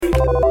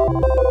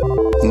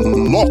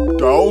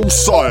Lockdown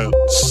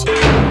Science.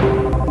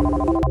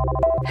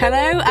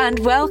 Hello and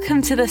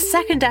welcome to the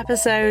second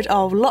episode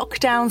of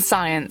Lockdown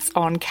Science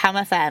on Cam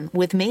FM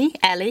with me,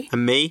 Ellie.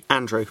 And me,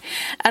 Andrew.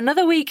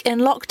 Another week in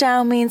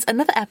lockdown means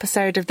another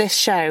episode of this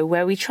show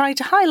where we try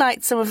to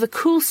highlight some of the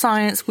cool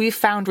science we've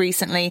found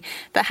recently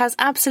that has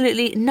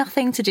absolutely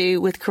nothing to do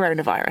with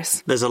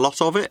coronavirus. There's a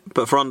lot of it,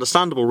 but for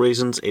understandable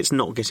reasons, it's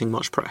not getting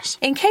much press.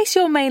 In case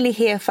you're mainly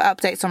here for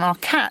updates on our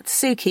cat,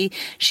 Suki,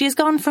 she has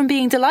gone from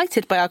being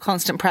delighted by our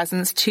constant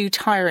presence to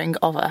tiring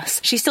of us.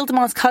 She still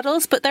demands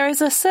cuddles, but there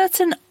is a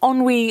certain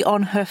ennui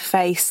on her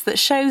face that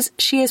shows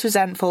she is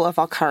resentful of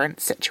our current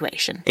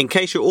situation. In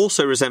case you're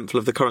also resentful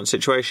of the current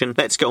situation,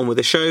 let's get on with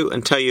the show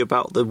and tell you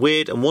about the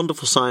weird and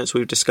wonderful science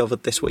we've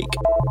discovered this week.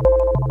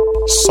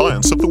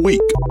 Science of the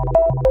Week.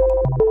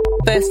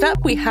 First up,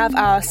 we have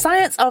our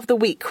Science of the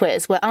Week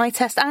quiz, where I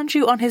test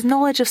Andrew on his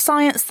knowledge of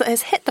science that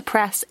has hit the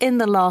press in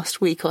the last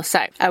week or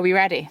so. Are we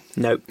ready?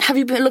 No. Have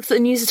you looked at the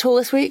news at all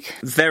this week?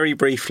 Very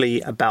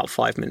briefly, about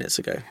 5 minutes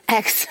ago.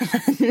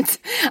 Excellent.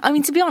 I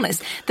mean, to be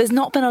honest, there's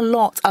not been a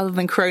lot other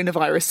than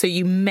coronavirus, so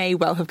you may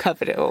well have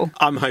covered it all.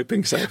 I'm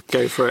hoping so.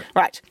 Go for it.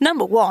 Right.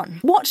 Number one.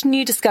 What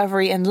new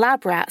discovery in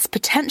lab rats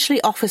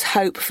potentially offers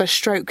hope for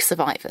stroke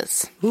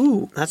survivors?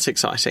 Ooh, that's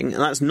exciting.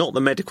 And that's not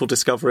the medical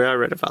discovery I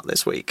read about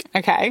this week.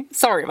 Okay.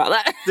 Sorry about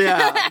that.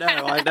 Yeah,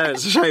 no, I know.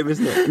 It's a shame,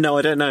 isn't it? No,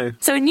 I don't know.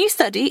 So a new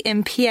study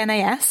in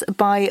PNAS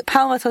by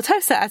Palma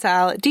Tortosa et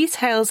al.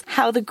 Details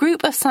how the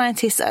group of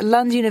scientists at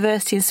Lund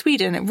University in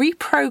Sweden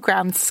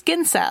reprogrammed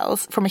skin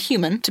cells from a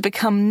human to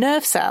become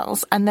nerve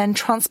cells and then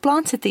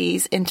transplanted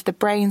these into the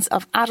brains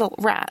of adult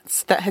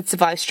rats that had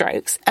survived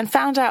strokes, and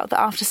found out that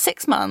after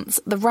 6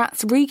 months, the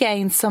rats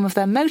regained some of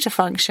their motor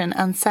function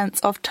and sense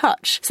of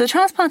touch. So the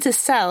transplanted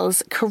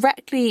cells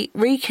correctly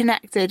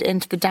reconnected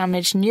into the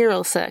damaged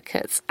neural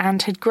circuits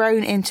and had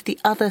grown into the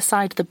other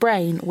side of the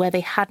brain where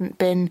they hadn't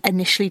been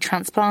initially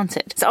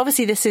transplanted. So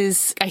obviously this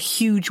is a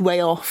huge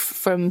way off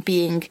from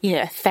being,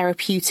 a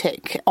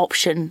therapeutic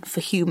option for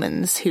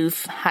humans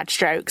who've had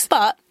strokes,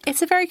 but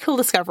it's a very cool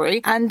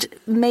discovery, and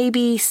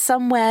maybe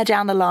somewhere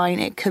down the line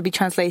it could be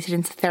translated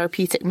into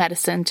therapeutic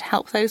medicine to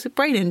help those with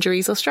brain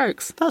injuries or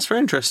strokes. That's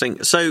very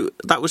interesting. So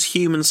that was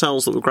human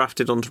cells that were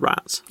grafted onto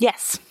rats?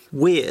 Yes.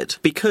 Weird,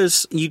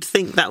 because you'd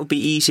think that would be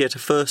easier to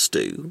first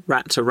do,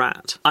 rat to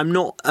rat. I'm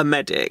not a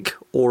medic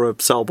or a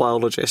cell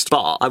biologist,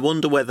 but I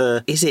wonder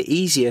whether, is it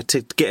easier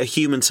to get a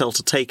human cell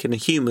to take in a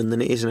human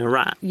than it is in a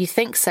rat? You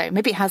think so.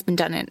 Maybe it has been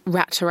done in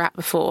rat to rat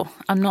before.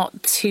 I'm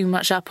not too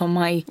much up on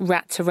my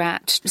rat to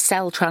rat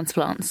cell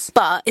transplants,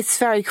 but it's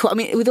very cool. I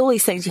mean, with all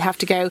these things you have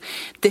to go,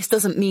 this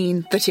doesn't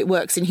mean that it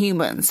works in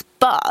humans,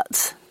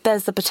 but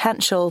there's the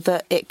potential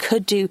that it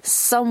could do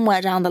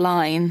somewhere down the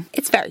line.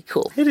 It's very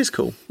cool. It is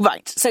cool.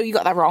 Right, so you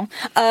got that wrong.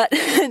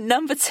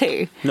 Number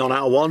two. None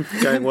out of one.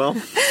 Going well.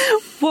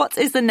 What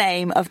is the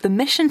name of the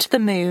mission to the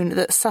moon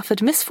that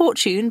suffered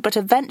misfortune but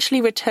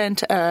eventually returned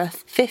to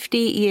Earth 50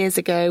 years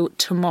ago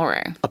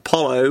tomorrow?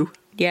 Apollo.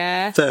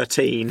 Yeah.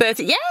 13.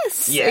 30.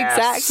 Yes,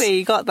 exactly.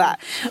 You got that.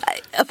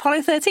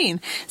 Apollo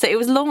 13. So it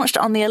was launched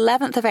on the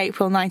 11th of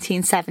April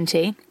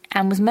 1970.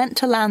 And was meant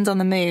to land on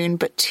the moon,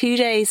 but 2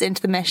 days into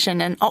the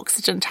mission, an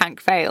oxygen tank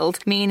failed,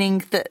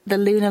 meaning that the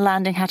lunar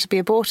landing had to be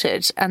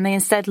aborted, and they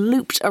instead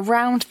looped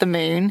around the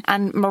moon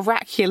and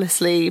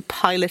miraculously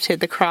piloted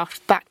the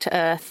craft back to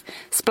Earth,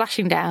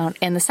 splashing down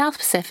in the South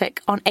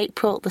Pacific on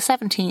April the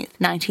 17th,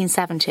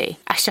 1970.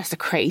 That's just a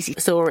crazy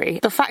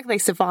story. The fact they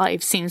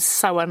survived seems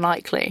so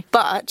unlikely.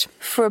 But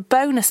for a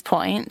bonus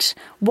point,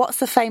 what's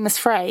the famous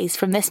phrase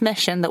from this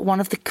mission that one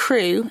of the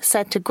crew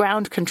said to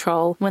ground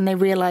control when they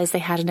realised they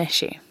had an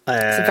issue?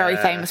 It's a very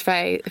famous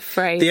phrase.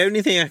 The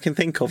only thing I can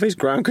think of is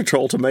ground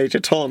control to Major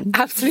Tom.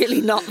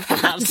 Absolutely not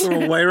that. That's the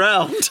wrong way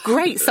round.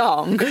 Great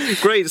song.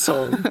 Great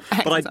song.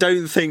 But I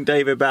don't think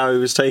David Bowie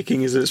was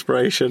taking his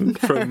inspiration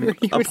from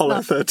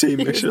Apollo 13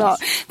 missions.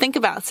 Think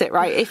about it,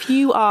 right? If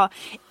you are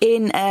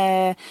in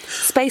a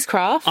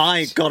spacecraft...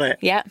 I got it.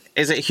 Yeah.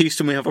 Is it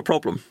Houston, we have a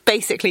problem?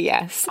 Basically,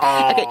 yes.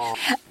 Oh.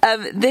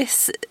 Okay.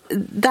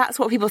 That's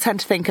what people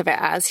tend to think of it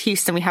as,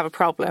 Houston, we have a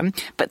problem.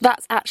 But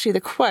that's actually the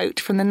quote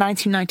from the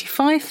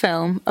 1995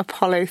 film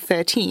Apollo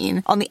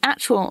 13. On the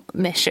actual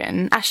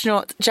mission,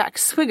 astronaut Jack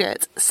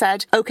Swigert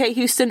said, "Okay,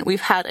 Houston,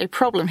 we've had a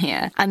problem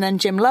here." And then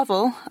Jim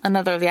Lovell,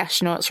 another of the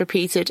astronauts,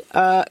 repeated,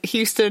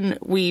 "Houston,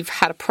 we've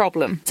had a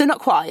problem." So not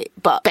quite,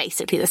 but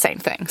basically the same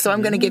thing. So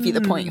I'm going to give you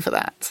the point for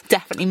that.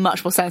 Definitely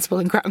much more sensible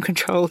than ground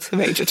control to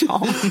Major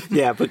Tom.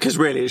 Yeah, because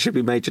really it should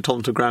be Major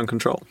Tom to ground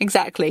control.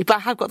 Exactly, but I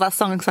have got that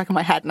song stuck in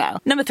my head now.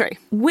 Number 3.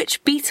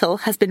 Which beetle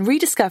has been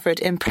rediscovered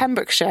in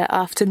Pembrokeshire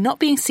after not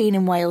being seen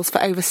in Wales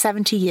for over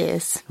 70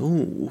 years?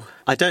 Ooh,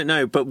 I don't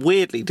know, but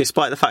weirdly,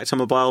 despite the fact I'm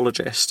a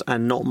biologist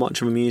and not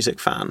much of a music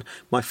fan,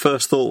 my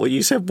first thought when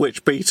you said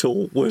which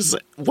Beatle was,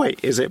 wait,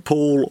 is it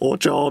Paul or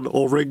John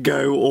or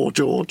Ringo or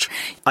George?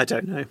 I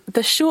don't know.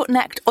 The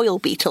short-necked oil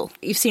beetle.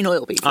 You've seen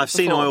oil beetles I've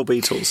seen oil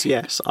beetles,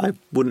 yes. I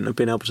wouldn't have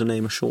been able to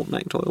name a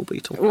short-necked oil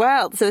beetle.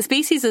 Well, so the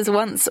species was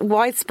once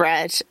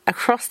widespread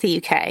across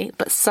the UK,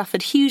 but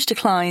suffered huge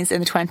declines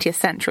in the 20th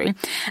century.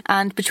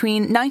 And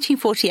between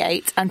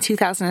 1948 and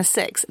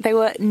 2006, there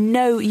were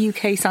no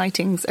UK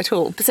sightings at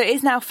all. So it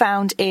is now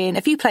found in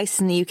a few places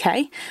in the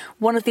UK,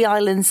 one of the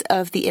islands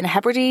of the Inner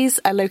Hebrides,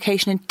 a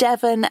location in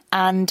Devon,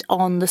 and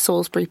on the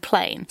Salisbury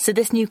Plain. So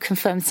this new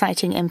confirmed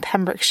sighting in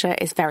Pembrokeshire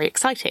is very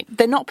exciting.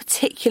 They're not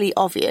particularly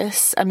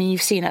obvious. I mean,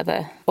 you've seen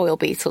other oil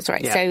beetles,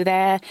 right? Yeah. So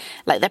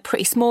they're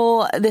pretty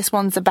small. This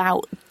one's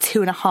about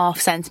 2.5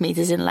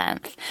 centimetres in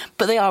length,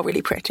 but they are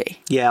really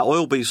pretty. Yeah,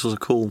 oil beetles are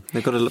cool.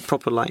 They've got a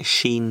proper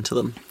sheen to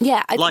them.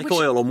 Yeah,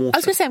 oil on water. I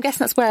was going to say, I'm guessing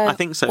that's where I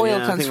think so, oil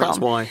yeah, comes I think from. that's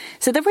why.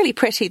 So they're really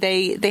pretty.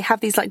 They have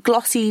these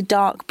glossy,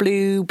 dark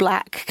blue,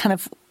 black kind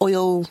of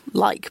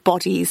oil-like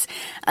bodies,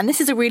 and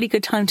this is a really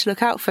good time to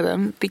look out for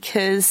them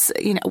because,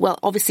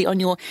 obviously on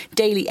your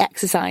daily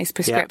exercise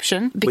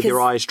prescription. Yeah, because, with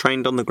your eyes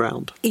trained on the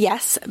ground.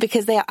 Yes,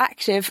 because they are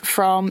active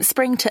from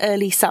spring to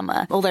early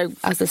summer, although,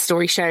 as the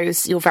story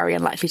shows, you're very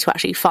unlikely to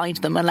actually find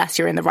them unless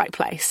you're in the right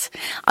place.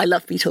 I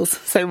love beetles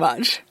so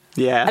much.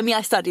 Yeah. I mean,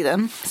 I study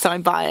them, so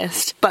I'm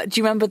biased. But do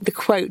you remember the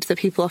quote that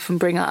people often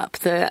bring up?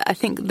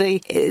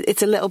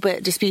 It's a little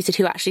bit disputed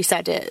who actually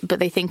said it, but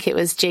they think it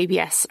was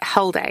JBS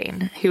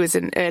Haldane, who was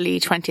an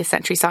early 20th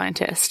century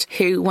scientist,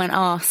 who, when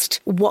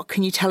asked, what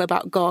can you tell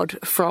about God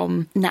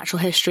from natural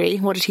history,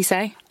 what did he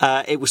say?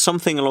 It was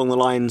something along the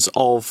lines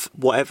of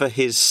whatever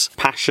his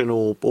passion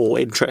or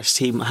interest,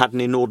 he had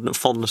an inordinate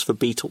fondness for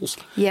beetles.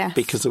 Yeah.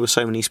 Because there were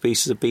so many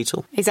species of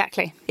beetle.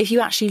 Exactly. If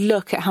you actually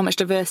look at how much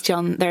diversity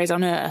there is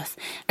on Earth,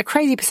 a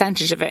crazy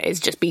percentage of it is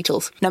just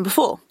beetles. Number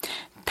 4.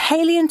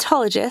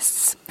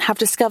 Paleontologists have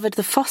discovered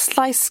the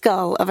fossilised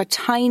skull of a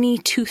tiny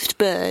toothed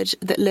bird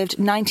that lived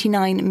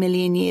 99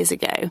 million years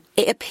ago.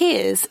 It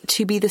appears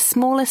to be the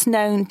smallest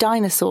known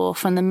dinosaur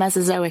from the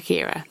Mesozoic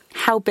era.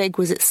 How big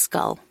was its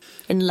skull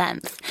in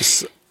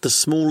length? The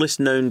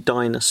smallest known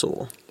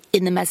dinosaur.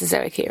 In the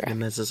Mesozoic era. The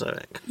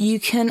Mesozoic. You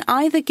can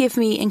either give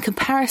me in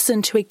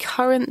comparison to a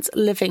current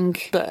living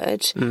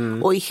bird,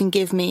 or you can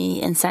give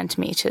me in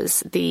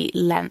centimetres the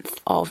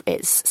length of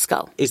its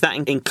skull. Is that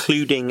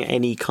including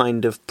any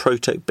kind of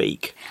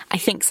proto-beak? I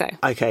think so.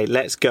 Okay,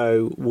 let's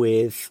go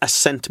with 1.5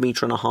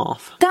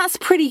 centimetres. That's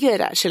pretty good,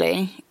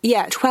 actually.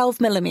 Yeah, 12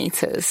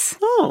 millimetres.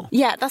 Oh.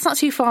 Yeah, that's not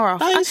too far off.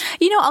 That is-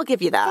 I'll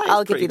give you that.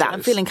 I'll give you that. pretty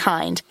I'm close. feeling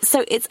kind.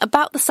 So it's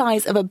about the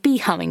size of a bee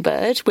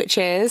hummingbird, which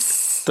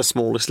is The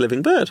smallest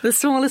living bird. the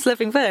smallest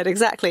living bird,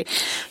 exactly.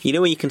 You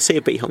know where you can see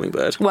a bee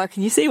hummingbird? Where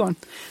can you see one?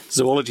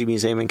 Zoology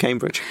Museum in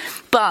Cambridge.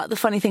 But the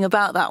funny thing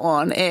about that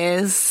one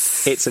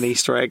is... It's an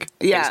Easter egg.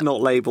 Yeah. It's not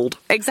labelled.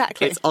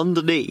 Exactly. It's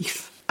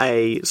underneath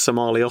a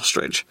Somali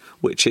ostrich,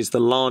 which is the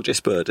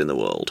largest bird in the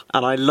world.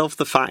 And I love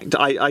the fact,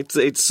 I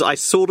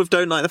sort of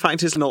don't like the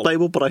fact it's not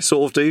labelled, but I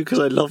sort of do, because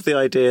I love the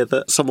idea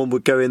that someone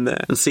would go in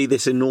there and see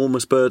this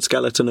enormous bird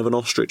skeleton of an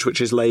ostrich,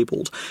 which is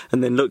labelled,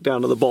 and then look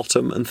down at the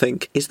bottom and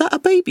think, is that a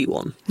baby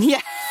one?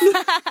 Yeah.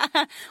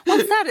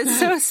 What's that? It's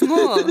so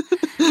small.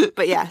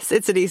 But yes,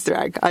 it's an Easter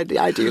egg.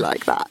 I do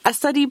like that. A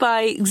study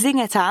by Xing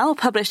et al.,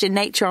 published in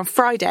Nature on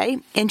Friday,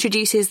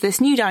 introduces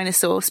this new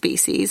dinosaur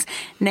species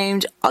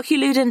named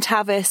Oculudon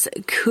tavis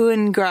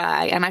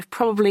kuengrai, and I've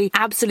probably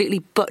absolutely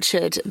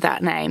butchered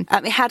that name.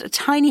 It had a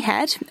tiny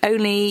head,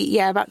 only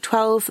about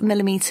 12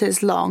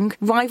 millimetres long,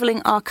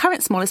 rivaling our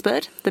current smallest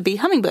bird, the bee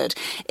hummingbird.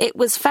 It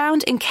was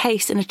found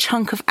encased in a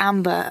chunk of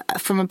amber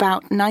from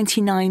about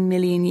 99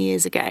 million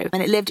years ago,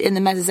 and it lived in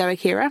the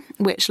Mesozoic era,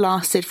 which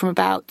lasted from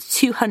about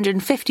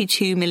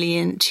 252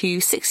 million to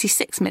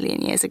 66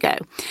 million years ago.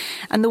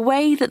 And the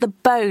way that the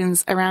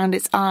bones around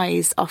its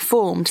eyes are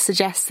formed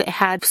suggests that it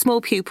had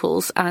small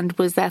pupils and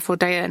was therefore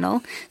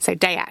diurnal, so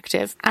day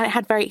active, and it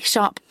had very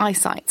sharp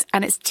eyesight,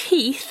 and its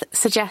teeth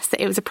suggest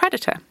that it was a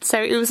predator.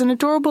 So it was an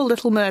adorable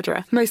little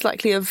murderer, most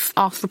likely of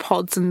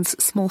arthropods and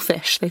small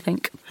fish, they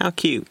think. How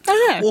cute.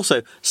 I know.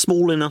 Also,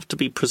 small enough to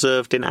be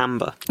preserved in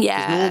amber.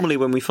 Yeah. 'Cause normally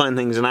when we find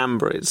things in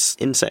amber, it's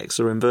insects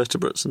or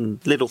invertebrates and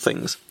little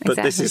things. But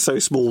this Exactly. is so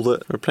small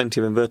that there are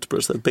plenty of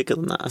invertebrates that are bigger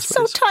than that, I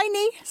So suppose.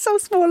 tiny, so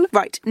small.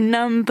 Right,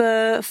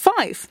 number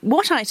 5.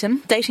 What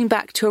item, dating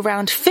back to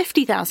around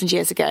 50,000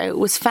 years ago,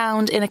 was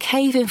found in a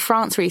cave in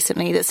France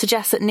recently that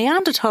suggests that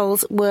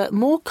Neanderthals were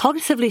more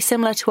cognitively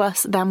similar to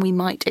us than we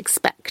might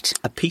expect?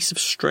 A piece of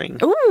string.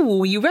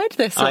 Ooh, you read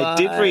this one. I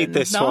did read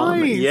this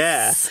one, Nice.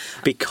 yeah.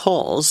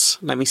 Because,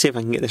 let me see if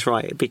I can get this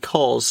right,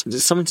 because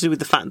it's something to do with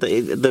the fact that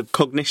the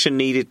cognition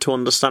needed to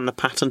understand the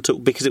pattern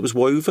because it was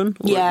woven,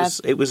 or Yeah.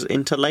 it was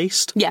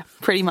interlaced. Yeah,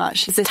 pretty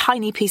much. It's a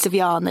tiny piece of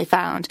yarn they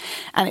found,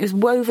 and it was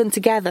woven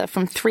together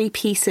from 3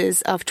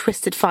 pieces of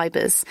twisted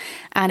fibres,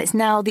 and it's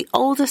now the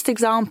oldest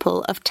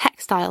example of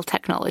textile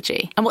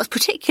technology. And what's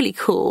particularly particularly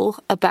cool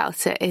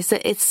about it is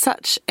that it's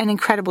such an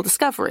incredible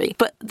discovery,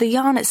 but the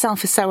yarn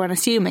itself is so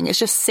unassuming. It's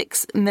just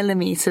 6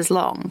 millimeters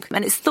long,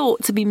 and it's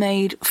thought to be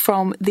made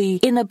from the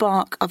inner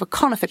bark of a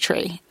conifer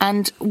tree.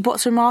 And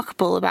what's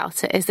remarkable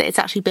about it is that it's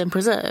actually been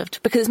preserved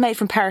because it's made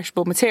from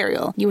perishable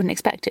material. You wouldn't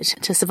expect it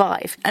to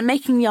survive. And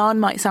making yarn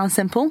might sound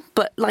simple,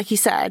 but like you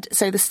said,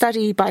 so the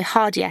study by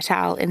Hardy et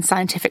al. In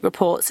Scientific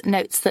Reports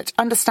notes that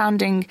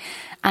understanding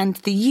and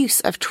the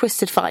use of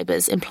twisted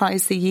fibres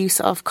implies the use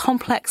of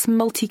complex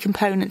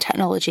multi-component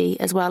technology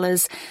as well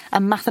as a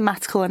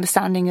mathematical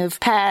understanding of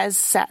pairs,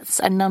 sets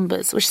and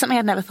numbers, which is something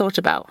I'd never thought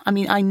about. I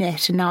mean, I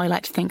knit and now I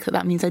like to think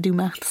that means I do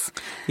maths.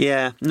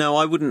 Yeah, no,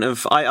 I wouldn't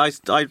have. I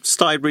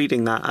started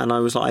reading that and I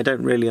was like, I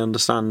don't really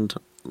understand.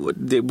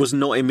 It was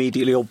not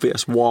immediately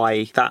obvious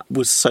why that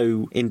was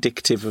so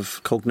indicative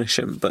of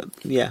cognition, but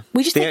yeah.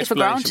 We just the take it for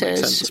explanation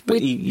granted. makes sense,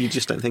 but you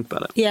just don't think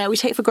about it. Yeah, we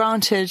take for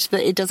granted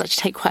that it does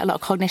actually take quite a lot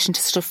of cognition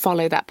to sort of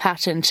follow that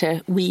pattern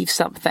to weave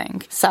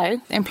something. So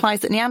it implies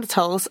that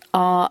Neanderthals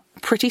are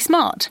pretty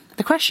smart.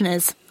 The question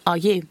is, are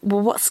you?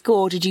 Well, what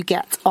score did you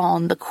get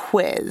on the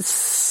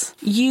quiz?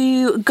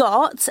 You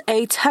got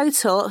a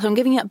total, so I'm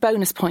giving you a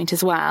bonus point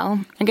as well.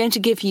 I'm going to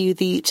give you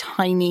the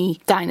tiny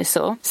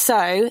dinosaur.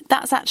 So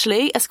that's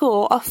actually a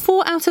score of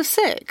 4 out of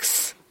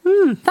 6.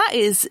 That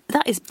is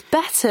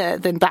better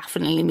than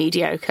bafflingly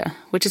mediocre,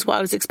 which is what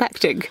I was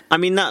expecting. I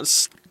mean,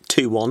 that's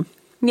 2-1.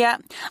 Yeah,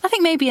 I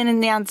think maybe a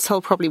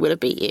Neanderthal probably would have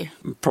beat you.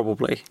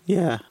 Probably,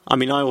 yeah. I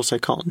mean, I also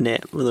can't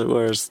knit,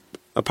 whereas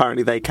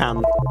apparently they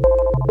can.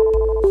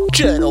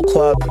 Journal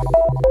Club.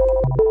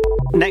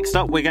 Next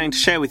up, we're going to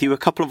share with you a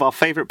couple of our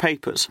favourite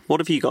papers.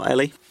 What have you got,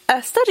 Ellie?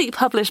 A study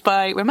published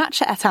by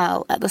Ramacha et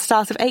al. At the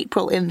start of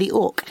April in The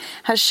Orc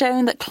has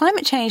shown that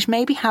climate change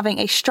may be having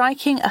a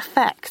striking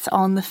effect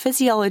on the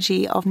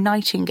physiology of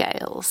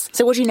nightingales.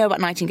 So what do you know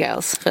about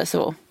nightingales, first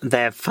of all?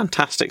 They're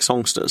fantastic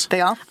songsters.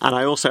 They are. And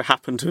I also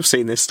happen to have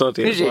seen this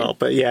study Did as you? well.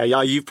 But yeah,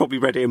 you've probably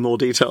read it in more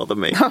detail than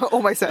me.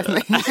 Almost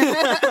certainly.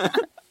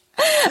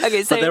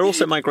 Okay, so But they're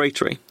also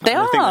migratory. They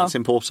are. I think that's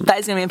important. That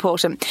is going to be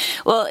important.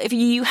 Well, if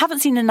you haven't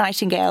seen a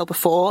nightingale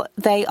before,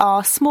 they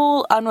are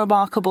small,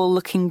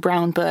 unremarkable-looking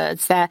brown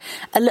birds. They're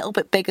a little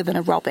bit bigger than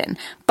a robin,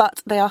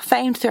 but they are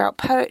famed throughout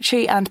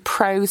poetry and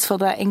prose for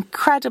their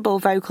incredible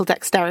vocal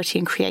dexterity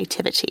and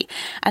creativity,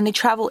 and they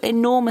travel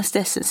enormous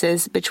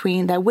distances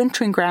between their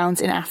wintering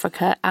grounds in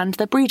Africa and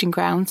their breeding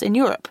grounds in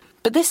Europe.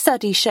 But this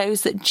study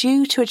shows that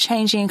due to a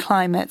changing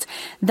climate,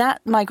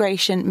 that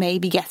migration may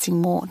be getting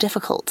more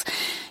difficult.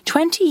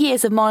 20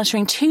 years of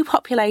monitoring 2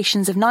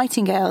 populations of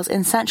nightingales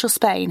in central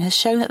Spain has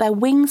shown that their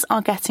wings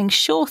are getting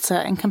shorter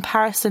in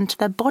comparison to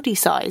their body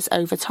size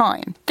over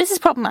time. This is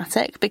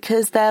problematic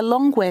because their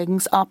long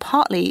wings are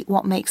partly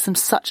what makes them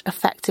such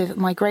effective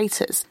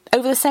migrators.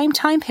 Over the same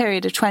time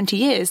period of 20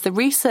 years, the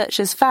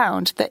researchers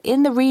found that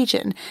in the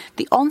region,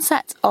 the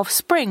onset of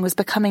spring was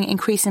becoming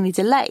increasingly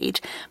delayed,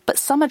 but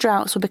summer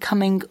droughts were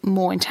becoming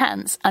more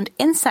intense and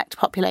insect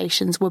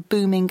populations were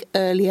booming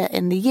earlier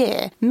in the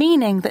year,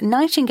 meaning that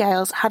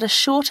nightingales had a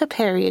shorter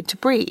period to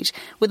breed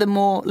with a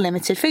more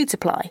limited food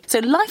supply. So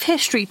life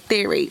history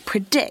theory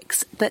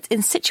predicts that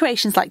in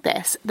situations like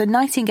this, the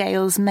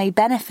nightingales may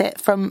benefit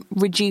from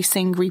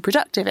reducing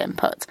reproductive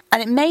input.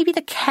 And it may be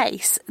the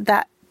case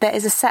that there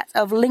is a set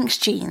of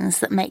linked genes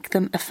that make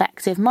them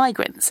effective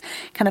migrants,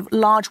 kind of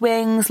large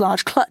wings,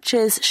 large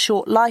clutches,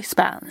 short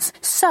lifespans.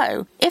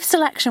 So if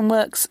selection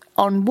works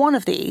on one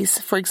of these,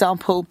 for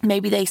example,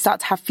 maybe they start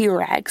to have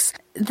fewer eggs,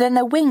 then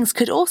their wings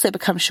could also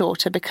become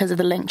shorter because of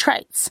the linked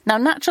traits. Now,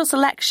 natural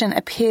selection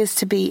appears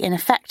to be in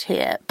effect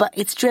here, but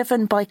it's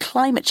driven by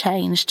climate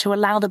change to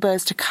allow the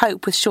birds to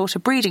cope with shorter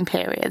breeding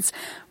periods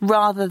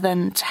rather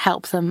than to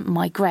help them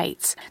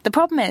migrate. The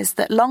problem is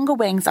that longer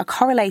wings are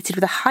correlated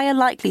with a higher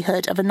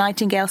likelihood of a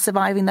nightingale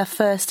surviving their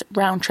first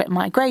round-trip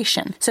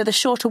migration. So the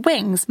shorter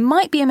wings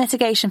might be a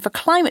mitigation for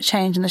climate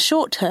change in the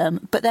short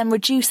term, but then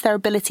reduce their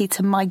ability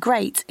to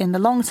migrate in the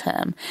long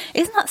term.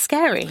 Isn't that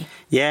scary?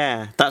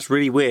 Yeah, that's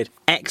really weird.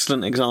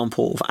 Excellent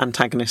example of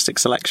antagonistic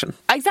selection.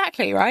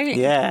 Exactly, right?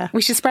 Yeah.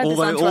 We should spread this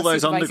on to all our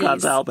those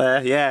undergrads supervisees. out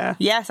there, yeah.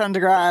 Yes,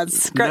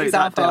 undergrads. Great Note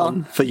that example.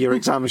 down for your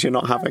exams you're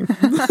not having.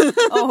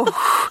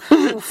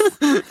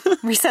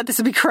 We said this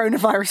would be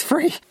coronavirus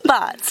free.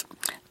 But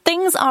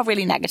things are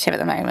really negative at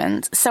the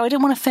moment, so I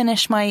didn't want to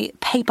finish my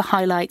paper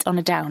highlight on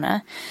a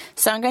downer.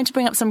 So I'm going to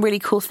bring up some really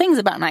cool things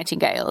about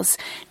nightingales.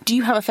 Do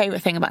you have a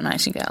favourite thing about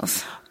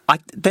nightingales?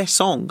 Their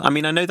song, I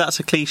mean, I know that's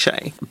a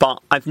cliche, but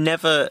I've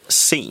never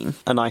seen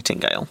a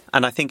nightingale.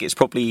 And I think it's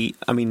probably,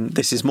 I mean,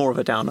 this is more of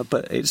a downer,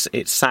 but it's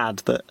sad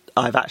that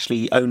I've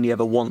actually only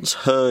ever once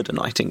heard a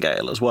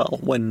nightingale as well,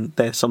 when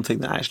there's something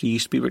that actually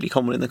used to be really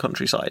common in the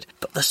countryside.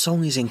 But the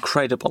song is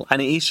incredible,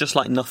 and it is just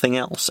like nothing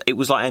else. It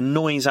was like a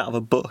noise out of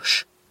a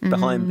bush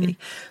behind me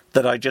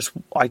that I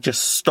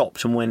just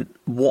stopped and went,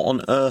 what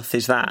on earth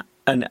is that?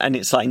 And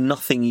it's like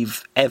nothing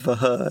you've ever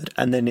heard.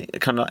 And then it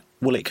kind of like,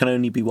 well, it can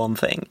only be one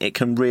thing. It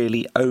can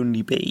really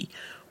only be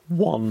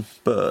one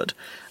bird.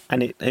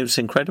 And it was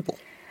incredible.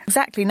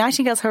 Exactly.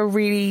 Nightingales have a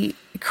really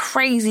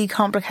crazy,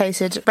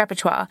 complicated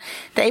repertoire.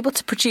 They're able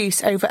to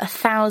produce over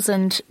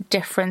 1,000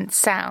 different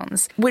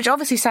sounds, which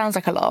obviously sounds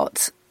like a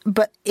lot.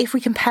 But if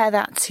we compare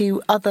that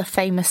to other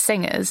famous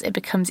singers, it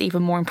becomes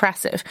even more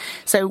impressive.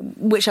 So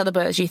which other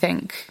birds do you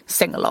think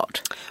sing a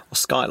lot? Well,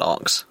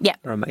 skylarks. Yeah.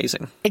 They're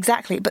amazing.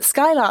 Exactly. But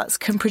skylarks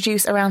can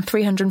produce around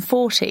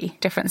 340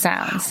 different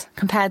sounds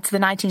compared to the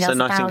nightingales. So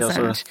nightingales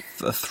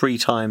 1,000. are 3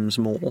 times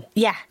more.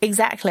 Yeah,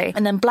 exactly.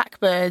 And then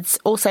blackbirds,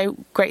 also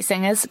great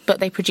singers,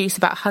 but they produce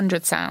about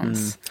 100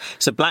 sounds.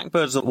 So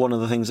blackbirds are one of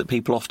the things that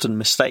people often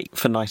mistake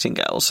for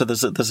nightingales. So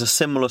there's a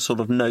similar sort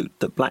of note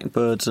that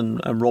blackbirds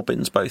and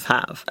robins both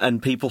have.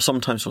 And people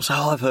sometimes will say,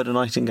 oh, I've heard a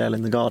nightingale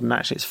in the garden.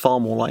 Actually, it's far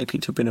more likely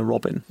to have been a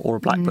robin or a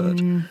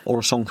blackbird or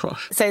a song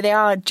thrush. So they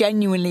are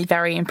genuinely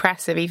very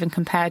impressive, even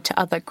compared to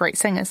other great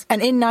singers.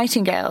 And in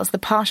nightingales, the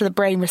part of the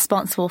brain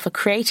responsible for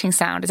creating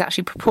sound is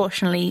actually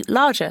proportionally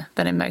larger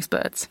than in most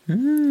birds.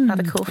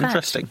 Another cool fact.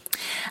 Interesting.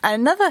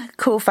 And another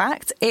cool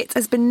fact, it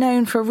has been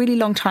known for a really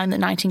long time that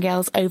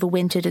nightingales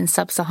overwintered in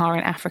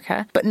sub-Saharan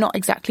Africa, but not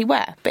exactly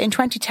where. But in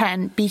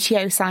 2010,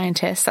 BTO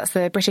scientists, that's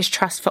the British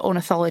Trust for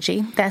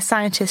Ornithology, their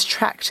scientists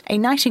tracked a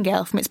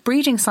nightingale from its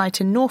breeding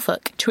site in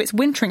Norfolk to its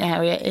wintering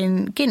area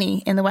in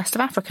Guinea in the west of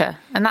Africa.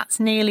 And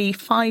that's nearly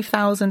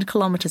 5,000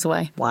 kilometres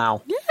away.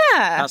 Wow. Yeah.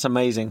 That's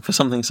amazing for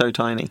something so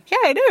tiny. Yeah,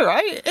 I know,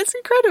 right? It's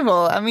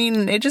incredible. I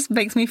mean, it just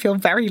makes me feel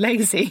very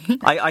lazy.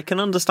 I can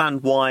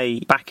understand why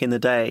back in the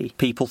day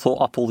people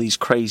thought up all these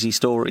crazy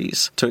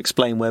stories to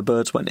explain where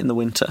birds went in the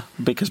winter,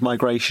 because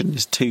migration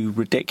is too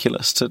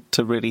ridiculous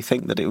to really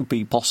think that it would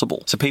be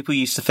possible. So people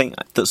used to think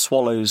that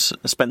swallows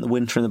spent the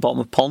winter in the bottom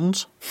of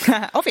ponds.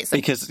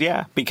 Obviously.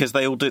 Because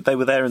they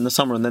were there in the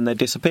summer and then they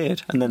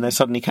disappeared, and then they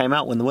suddenly came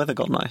out when the weather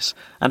got nice.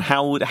 And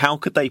how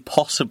could they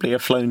possibly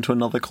have flown to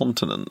another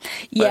continent?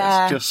 Yeah.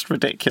 That's just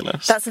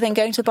ridiculous. That's the thing,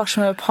 going to the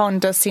bottom of a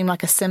pond does seem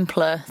like a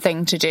simpler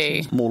thing to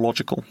do. More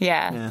logical.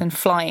 Yeah, than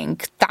flying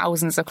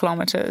thousands of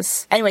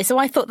kilometres. Anyway, so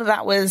I thought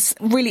that was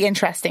really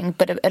interesting,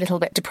 but a little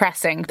bit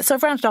depressing. So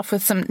I've rounded off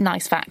with some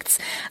nice facts.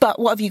 But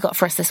what have you got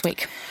for us this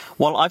week?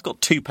 Well, I've got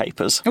 2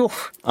 papers.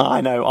 Oof. I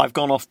know, I've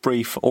gone off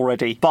brief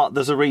already, but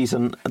there's a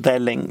reason they're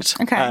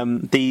linked. Okay.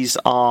 These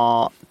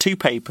are 2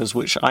 papers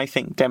which I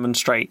think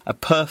demonstrate a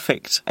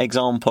perfect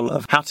example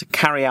of how to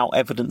carry out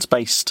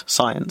evidence-based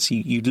science.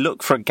 You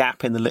look for a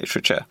gap in the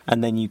literature,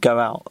 and then you go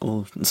out,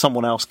 or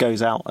someone else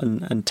goes out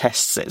and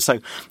tests it. So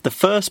the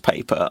first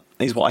paper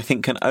is what I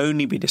think can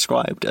only be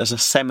described as a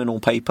seminal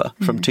paper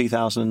from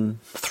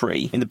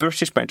 2003 in the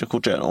British Medical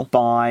Journal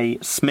by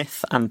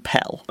Smith and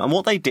Pell. And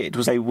what they did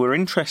was they were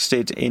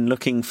interested in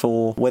looking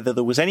for whether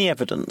there was any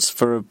evidence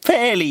for a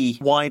fairly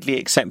widely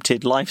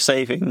accepted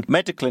life-saving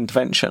medical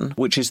intervention,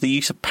 which is the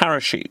use of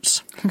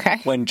parachutes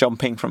when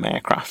jumping from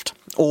aircraft.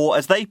 Or,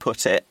 as they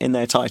put it in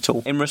their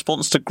title, in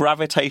response to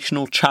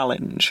gravitational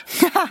challenge,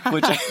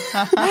 which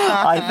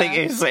I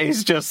think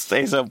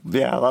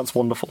that's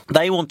wonderful.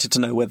 They wanted to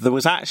know whether there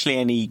was actually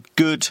any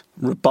good,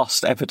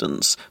 robust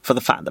evidence for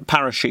the fact that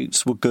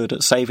parachutes were good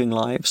at saving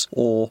lives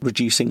or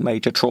reducing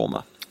major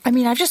trauma. I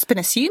mean, I've just been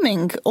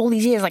assuming all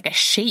these years like a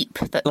sheep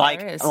that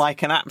there is.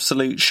 Like an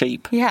absolute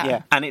sheep.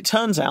 Yeah. And it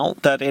turns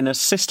out that in a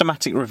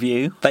systematic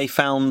review, they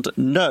found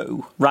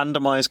no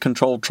randomised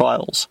controlled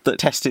trials that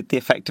tested the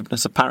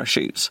effectiveness of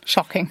parachutes.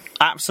 Shocking.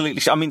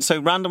 Absolutely. I mean,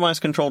 so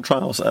randomised controlled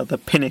trials are the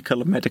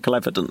pinnacle of medical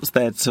evidence.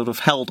 They're sort of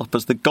held up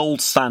as the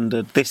gold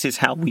standard. This is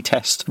how we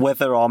test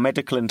whether our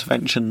medical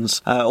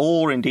interventions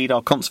or indeed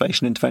our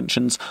conservation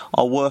interventions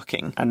are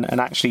working and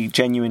actually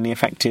genuinely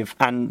effective.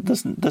 And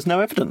there's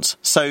no evidence.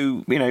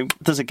 So,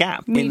 there's a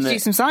gap We need to do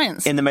some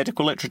science in the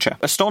medical literature.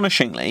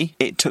 Astonishingly,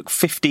 it took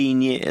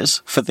 15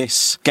 years for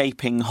this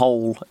gaping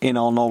hole in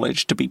our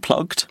knowledge to be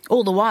plugged.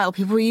 All the while,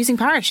 people were using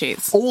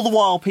parachutes. All the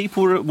while,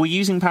 people were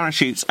using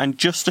parachutes and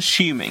just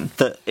assuming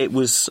that it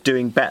was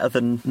doing better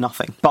than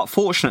nothing. But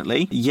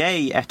fortunately,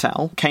 Ye et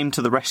al. Came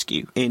to the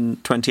rescue in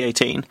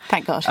 2018.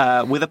 Thank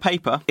God. With a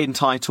paper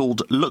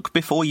entitled Look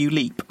Before You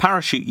Leap,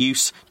 Parachute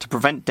Use to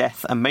Prevent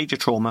Death and Major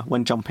Trauma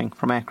When Jumping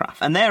from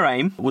Aircraft. And their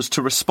aim was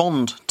to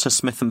respond to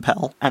Smith and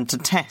Pell and to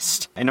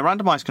test, in a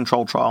randomised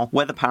controlled trial,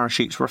 whether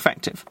parachutes were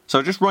effective. So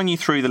I'll just run you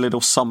through the little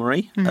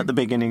summary at the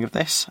beginning of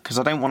this, because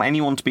I don't want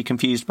anyone to be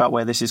confused about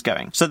where this is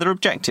going. So their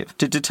objective,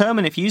 to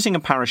determine if using a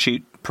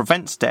parachute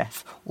prevents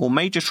death or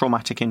major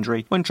traumatic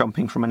injury when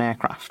jumping from an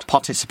aircraft.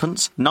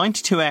 Participants,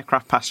 92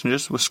 aircraft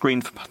passengers, were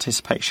screened for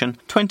participation,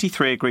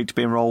 23 agreed to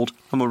be enrolled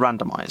and were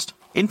randomised.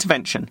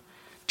 Intervention,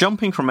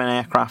 jumping from an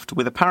aircraft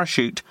with a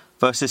parachute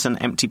versus an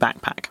empty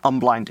backpack,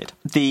 unblinded.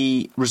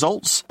 The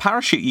results,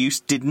 parachute use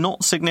did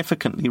not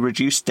significantly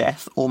reduce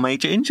death or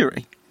major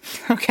injury.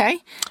 Okay.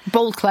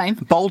 Bold claim.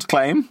 Bold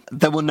claim.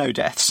 There were no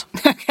deaths.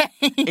 Okay.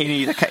 In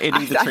either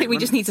I think we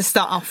just need to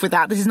start off with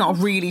that. This is not a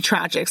really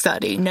tragic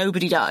study.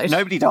 Nobody died.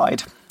 Nobody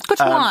died. But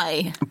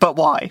why? But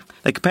why?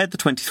 They compared the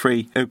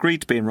 23 who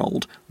agreed to be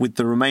enrolled with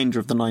the remainder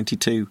of the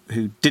 92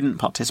 who didn't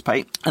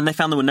participate, and they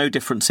found there were no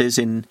differences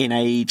in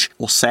age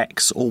or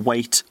sex or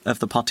weight of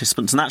the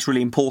participants, and that's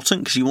really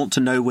important because you want to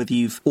know whether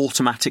you've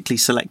automatically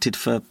selected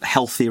for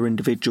healthier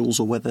individuals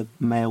or whether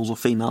males or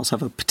females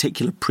have a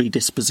particular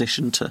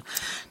predisposition to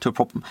a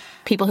problem.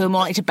 People who are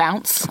more likely to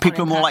bounce.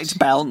 People are more likely to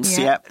bounce,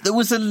 Yeah. yeah. There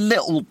was a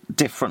little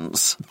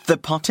difference. The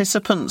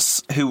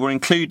participants who were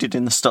included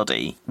in the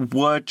study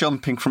were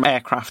jumping from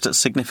aircraft at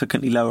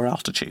significantly lower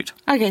altitude.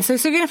 Okay, so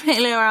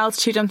significantly lower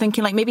altitude, I'm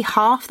thinking like maybe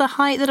half the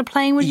height that a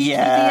plane would usually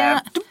be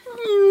at.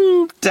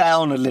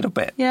 Down a little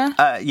bit.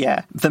 Yeah?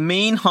 Yeah. The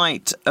mean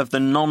height of the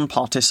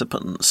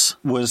non-participants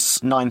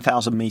was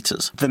 9,000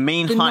 metres. The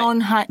mean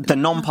height... The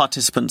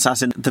non-participants,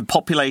 as in the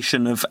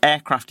population of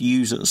aircraft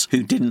users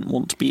who didn't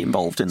want to be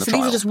involved in the So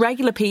trial. these are just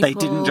regular people. They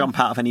didn't jump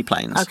out of any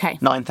planes. Okay.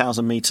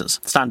 9,000 metres,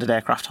 standard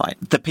aircraft height.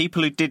 The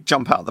people who did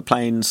jump out of the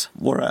planes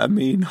were at a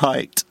mean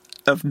height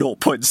of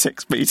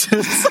 0.6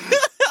 metres.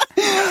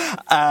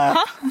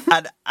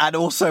 And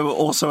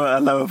also at a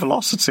lower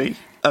velocity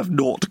of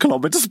 0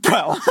 kilometres per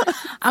hour.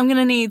 I'm going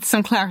to need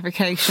some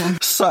clarification.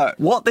 So,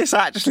 what this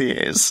actually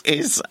is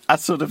a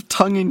sort of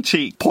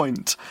tongue-in-cheek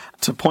point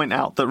to point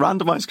out that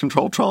randomised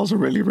controlled trials are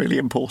really, really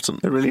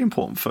important. They're really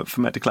important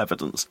for medical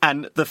evidence.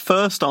 And the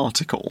first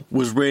article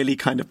was really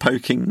kind of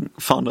poking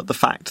fun at the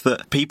fact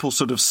that people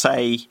sort of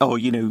say, oh,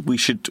 you know, we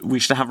should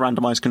have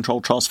randomised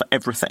controlled trials for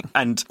everything.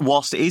 And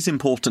whilst it is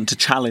important to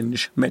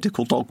challenge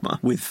medical dogma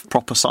with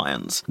proper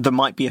science, there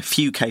might be a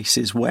few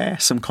cases where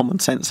some common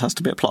sense has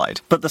to be applied.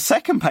 But the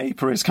second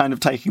paper is kind of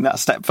taking that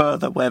step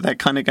further, where they're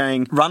kind of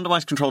going,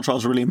 randomised controlled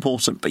trials are really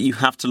important, but you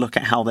have to look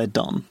at how they're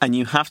done. And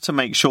you have to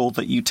make sure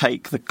that you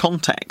take the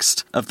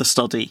context of the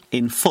study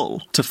in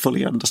full to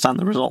fully understand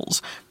the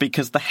results.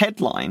 Because the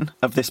headline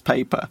of this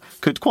paper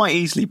could quite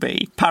easily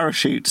be,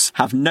 parachutes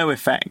have no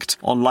effect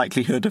on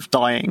likelihood of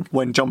dying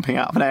when jumping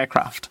out of an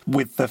aircraft,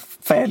 with the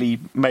fairly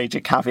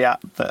major caveat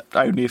that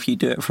only if you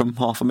do it from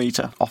 0.5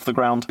 metre off the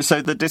ground.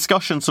 So the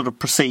discussion sort of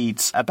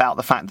proceeds about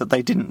the fact that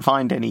they didn't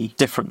find any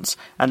difference.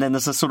 And then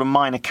there's a sort of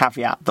minor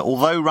caveat that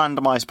although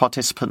randomised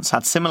participants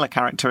had similar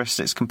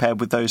characteristics compared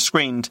with those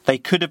screened, they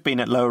could have been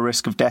at lower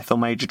risk of death or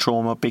major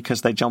trauma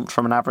because they jumped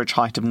from an average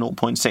height of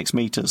 0.6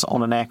 metres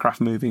on an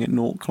aircraft moving at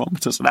 0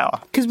 kilometres an hour.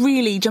 Because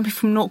really, jumping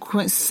from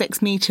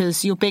 0.6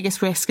 metres, your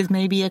biggest risk is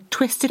maybe a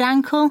twisted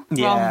ankle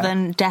rather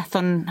than death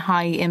on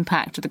high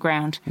impact of the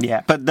ground.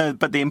 Yeah, but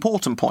the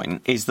important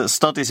point is that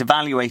studies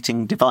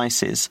evaluating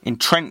devices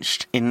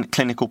entrenched in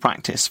clinical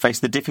practice face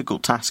the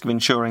difficult task of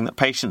ensuring that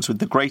patients with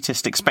the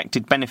greatest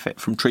expected benefit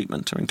from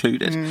treatment are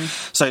included.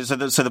 So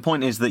the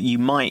point is that you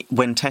might,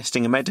 when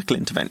testing a medical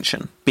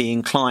intervention, be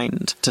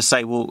inclined to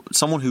say, well,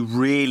 someone who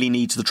really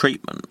needs the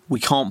treatment, we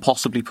can't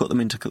possibly put them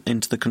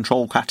into the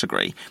control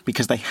category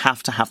because they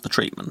have to have the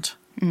treatment.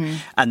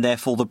 And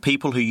therefore the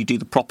people who you do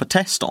the proper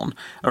test on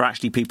are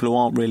actually people who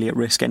aren't really at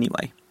risk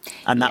anyway.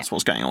 And that's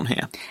what's going on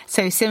here.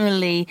 So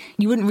similarly,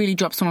 you wouldn't really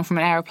drop someone from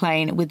an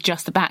aeroplane with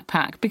just a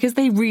backpack because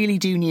they really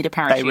do need a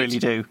parachute. They really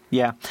do,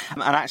 yeah.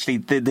 And actually,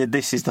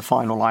 this is the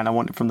final line I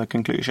wanted from the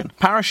conclusion.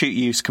 Parachute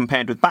use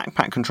compared with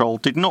backpack control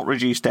did not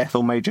reduce death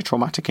or major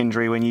traumatic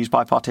injury when used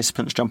by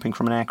participants jumping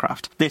from an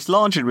aircraft. This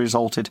largely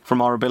resulted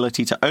from our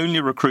ability to only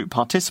recruit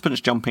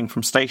participants jumping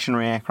from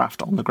stationary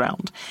aircraft on the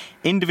ground.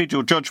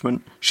 Individual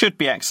judgment should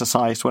be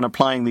exercised when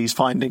applying these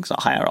findings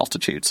at higher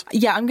altitudes.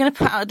 Yeah, I'm going to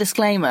put out a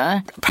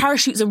disclaimer.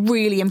 Parachutes are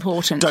really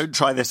important. Don't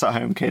try this at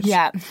home, kids.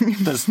 Yeah.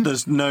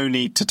 There's no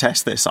need to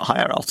test this at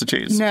higher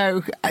altitudes.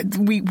 No,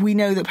 we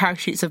know that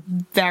parachutes are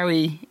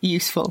very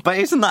useful. But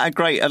isn't that a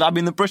great... I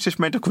mean, the British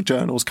Medical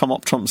Journal's come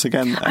up trumps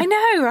again, though. I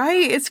know,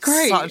 right? It's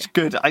great. Such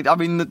good... I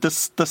mean, the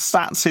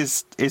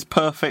stats is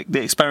perfect,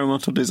 the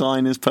experimental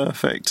design is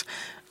perfect,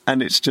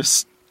 and it's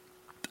just...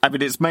 I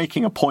mean, it's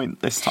making a point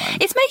this time.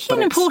 It's making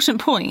an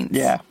important point.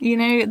 Yeah. You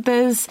know,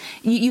 there's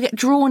you get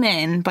drawn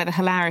in by the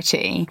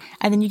hilarity,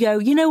 and then you go,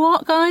 you know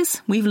what,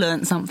 guys? We've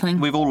learnt something.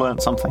 We've all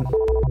learnt something.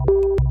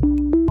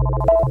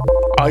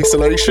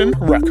 Isolation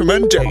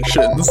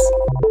recommendations.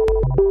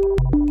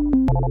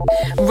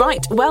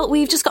 Right, well,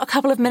 we've just got a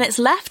couple of minutes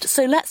left,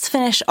 so let's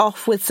finish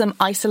off with some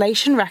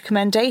isolation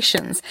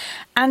recommendations.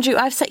 Andrew,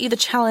 I've set you the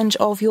challenge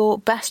of your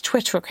best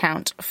Twitter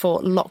account for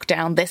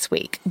lockdown this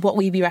week. What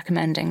will you be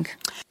recommending?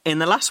 In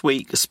the last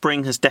week,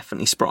 spring has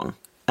definitely sprung,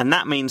 and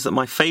that means that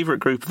my favourite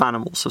group of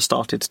animals have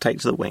started to take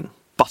to the wing.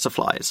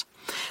 Butterflies.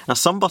 Now,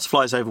 some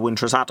butterflies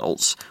overwinter as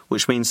adults,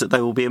 which means that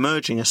they will be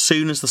emerging as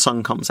soon as the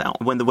sun comes out,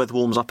 when the weather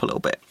warms up a little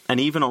bit. And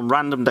even on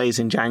random days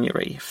in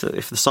January,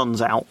 if the sun's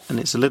out and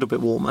it's a little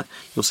bit warmer,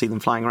 you'll see them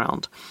flying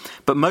around.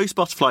 But most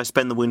butterflies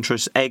spend the winter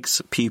as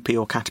eggs, pupae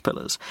or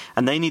caterpillars,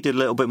 and they need a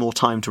little bit more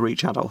time to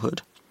reach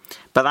adulthood.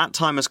 But that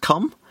time has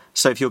come.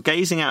 So if you're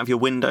gazing out of your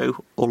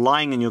window or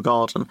lying in your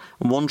garden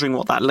and wondering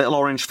what that little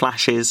orange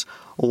flash is,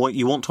 or what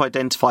you want to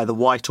identify the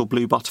white or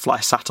blue butterfly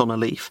sat on a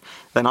leaf,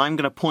 then I'm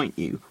going to point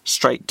you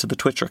straight to the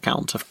Twitter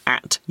account of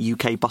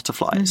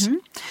 @UKButterflies.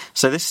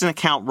 So this is an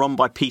account run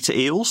by Peter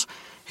Eales,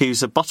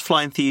 who's a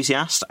butterfly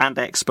enthusiast and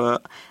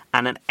expert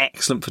and an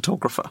excellent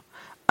photographer.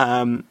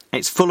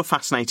 It's full of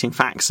fascinating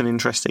facts and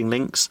interesting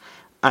links,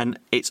 and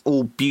it's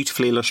all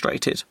beautifully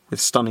illustrated with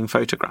stunning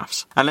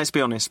photographs. And let's be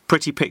honest,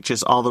 pretty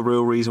pictures are the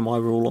real reason why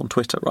we're all on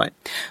Twitter, right?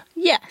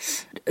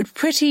 Yes.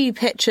 Pretty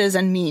pictures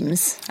and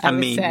memes, I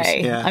would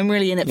say. Yeah. I'm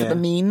really in it for the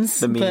memes.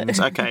 The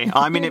memes, okay.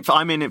 I'm in it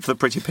for the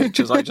pretty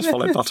pictures. I just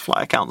follow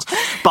butterfly accounts.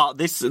 But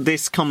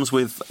this comes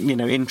with,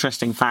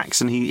 interesting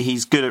facts, and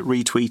he's good at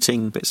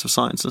retweeting bits of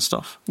science and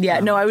stuff. Yeah,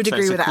 I would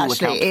agree with that, cool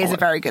actually. It is a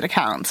very good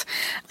account.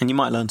 And you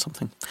might learn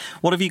something.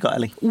 What have you got,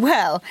 Ellie?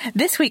 Well,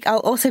 this week I'll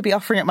also be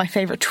offering up my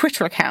favourite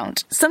Twitter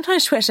account.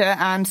 Sometimes Twitter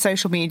and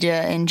social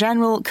media in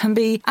general can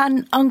be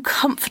an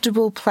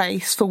uncomfortable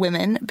place for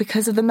women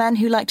because of the men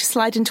who like to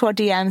slide into our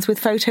DMs with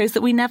photos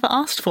that we never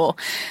asked for.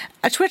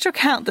 A Twitter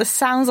account that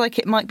sounds like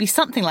it might be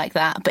something like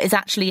that, but is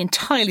actually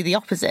entirely the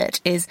opposite,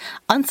 is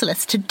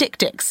Unsolicited Dick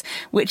Dicks,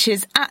 which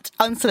is at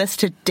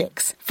Unsolicited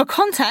Dicks. For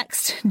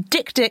context,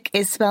 Dick Dick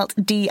is spelt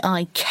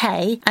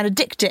D-I-K, and a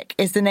Dick Dick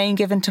is the name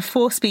given to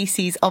 4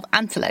 species of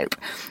antelope.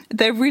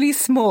 They're really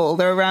small,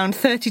 they're around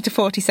 30 to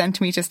 40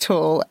 centimetres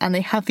tall, and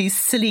they have these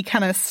silly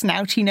kind of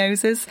snouty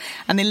noses,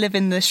 and they live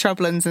in the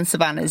shrublands and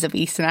savannas of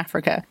Eastern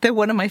Africa. They're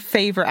one of my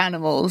favourite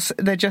animals.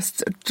 They're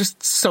just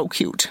so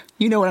cute.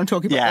 You know what I'm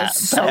talking about. Yeah, they're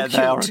so cute.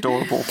 They are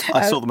adorable.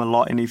 I saw them a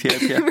lot in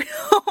Ethiopia.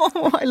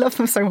 Oh, I love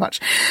them so much.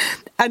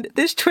 And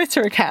this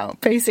Twitter account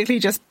basically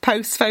just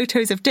posts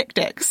photos of dick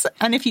dicks.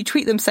 And if you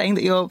tweet them saying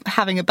that you're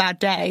having a bad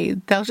day,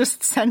 they'll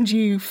just send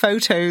you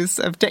photos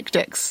of dick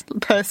dicks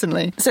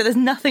personally. So there's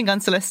nothing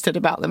unsolicited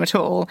about them at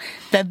all.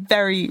 They're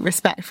very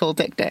respectful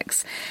dick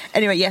dicks.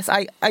 Anyway, yes,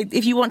 I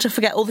if you want to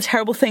forget all the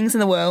terrible things in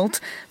the world,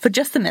 for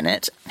just a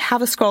minute,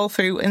 have a scroll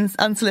through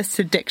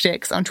unsolicited dick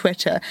dicks on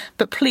Twitter.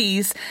 But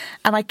please,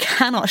 and I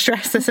cannot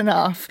stress this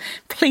enough,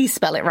 please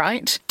spell it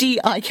right.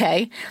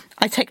 D-I-K.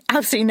 I take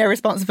absolutely no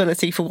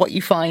responsibility for what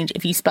you find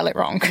if you spell it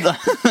wrong.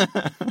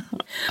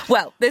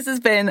 Well, this has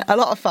been a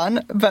lot of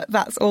fun, but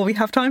that's all we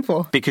have time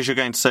for. Because you're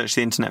going to search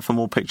the internet for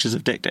more pictures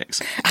of dick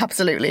dicks.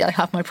 Absolutely, I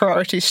have my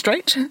priorities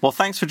straight. Well,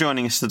 thanks for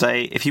joining us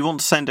today. If you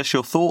want to send us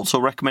your thoughts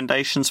or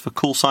recommendations for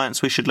cool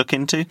science we should look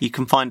into, you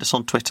can find us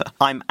on Twitter.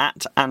 I'm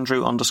at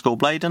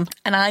Andrew_Bladen.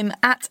 And I'm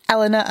at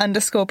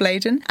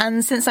Eleanor_Bladen.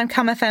 And since I'm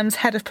Cam FM's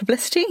head of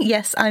publicity,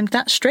 yes, I'm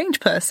that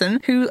strange person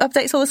who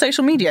updates all the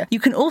social media.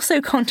 You can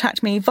also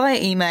contact me via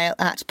email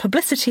at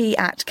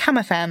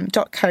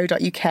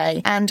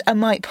publicity@camfm.co.uk, and I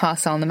might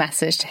pass on the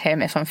message to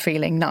him if I'm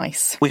feeling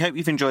nice. We hope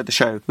you've enjoyed the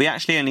show. We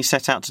actually only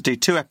set out to do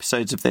 2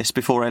 episodes of this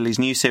before Ellie's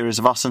new series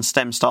of Us and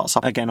STEM starts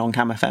up again on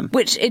Cam FM.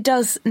 Which it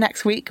does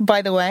next week,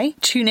 by the way.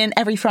 Tune in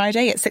every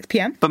Friday at 6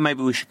 p.m. But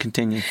maybe we should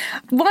continue.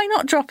 Why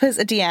not drop us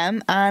a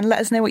DM and let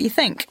us know what you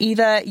think?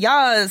 Either,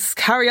 yes,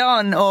 carry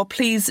on, or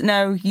please,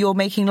 no, you're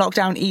making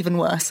lockdown even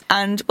worse.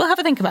 And we'll have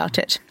a think about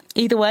it.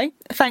 Either way,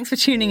 thanks for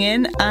tuning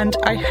in, and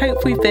I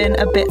hope we've been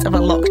a bit of a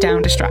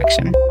lockdown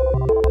distraction.